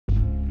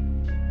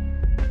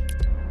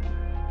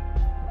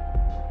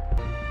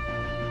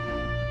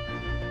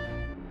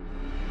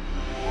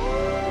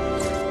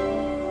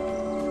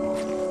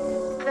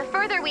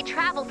farther we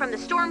travel from the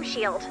storm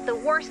shield, the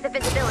worse the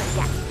visibility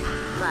gets.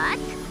 But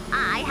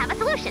I have a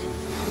solution.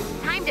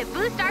 Time to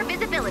boost our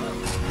visibility.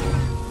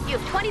 You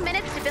have 20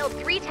 minutes to build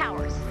 3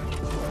 towers.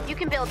 You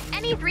can build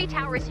any 3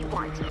 towers you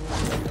want.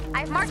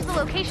 I've marked the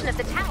location of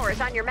the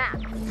towers on your map.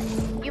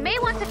 You may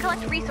want to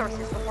collect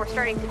resources before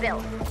starting to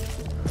build.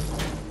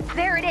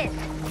 There it is.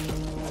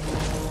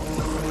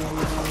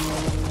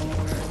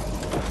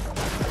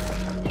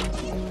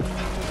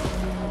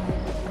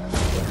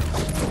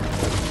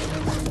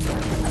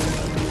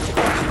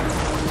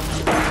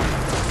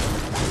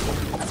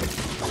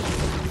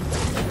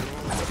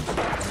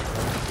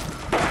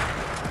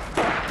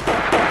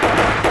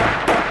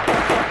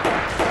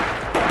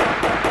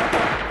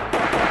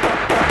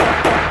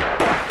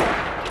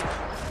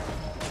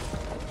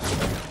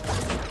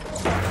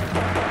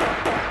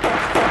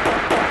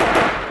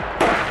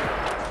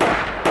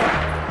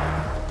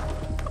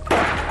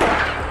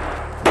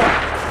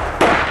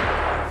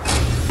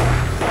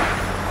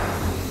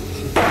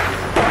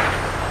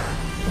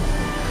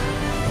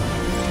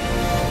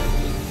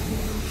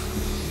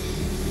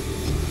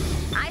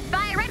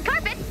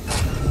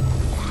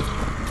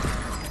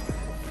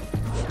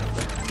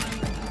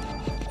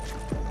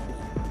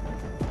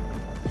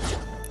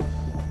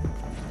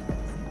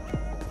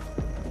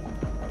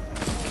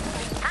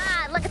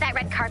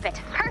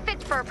 Carpet,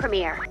 perfect for a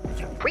premiere.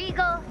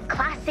 Regal,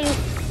 classy,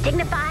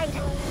 dignified.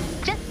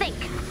 Just think,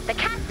 the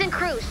cast and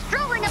crew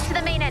strolling up to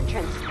the main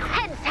entrance,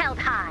 heads held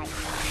high.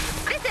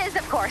 This is,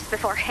 of course,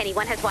 before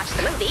anyone has watched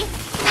the movie.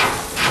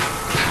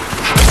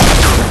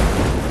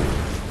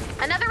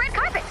 Another red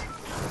carpet.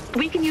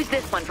 We can use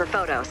this one for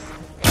photos.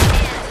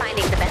 And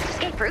finding the best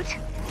escape route.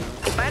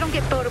 If I don't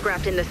get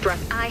photographed in this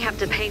dress, I have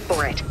to pay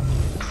for it.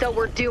 So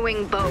we're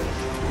doing both.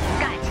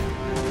 Got it.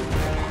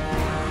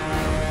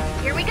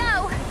 Here we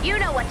go. You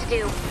know what to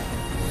do.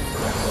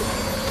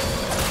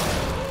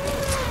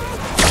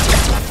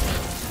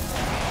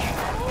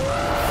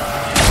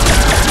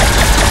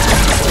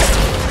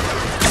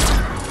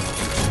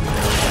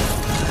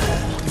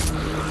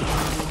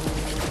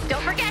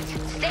 Don't forget,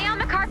 stay on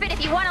the carpet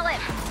if you want to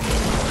live.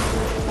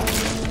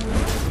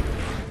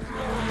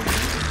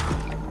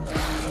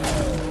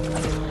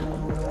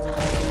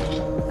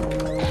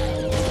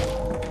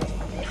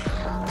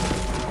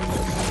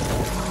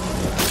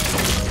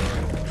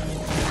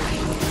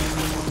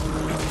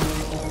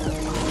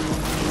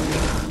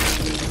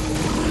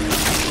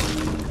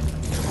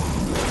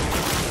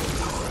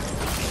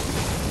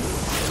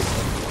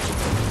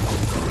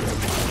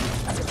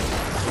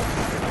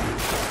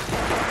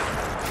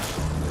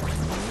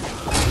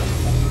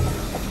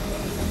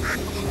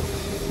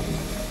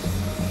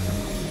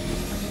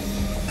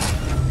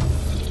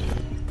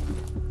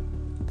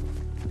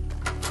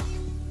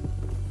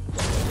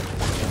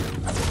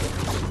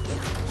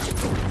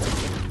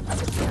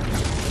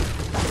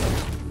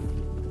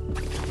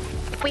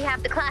 We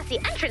have the classy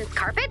entrance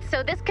carpet,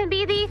 so this can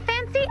be the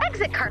fancy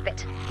exit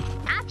carpet.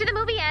 After the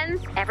movie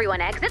ends, everyone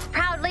exits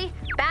proudly,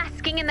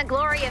 basking in the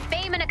glory of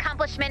fame and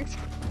accomplishment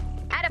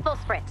at a full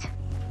sprint,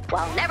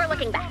 while never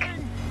looking back.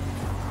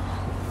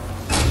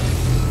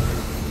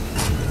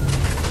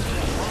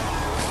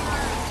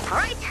 All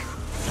right,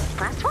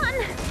 last one.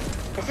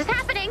 This is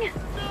happening.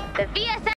 The VSS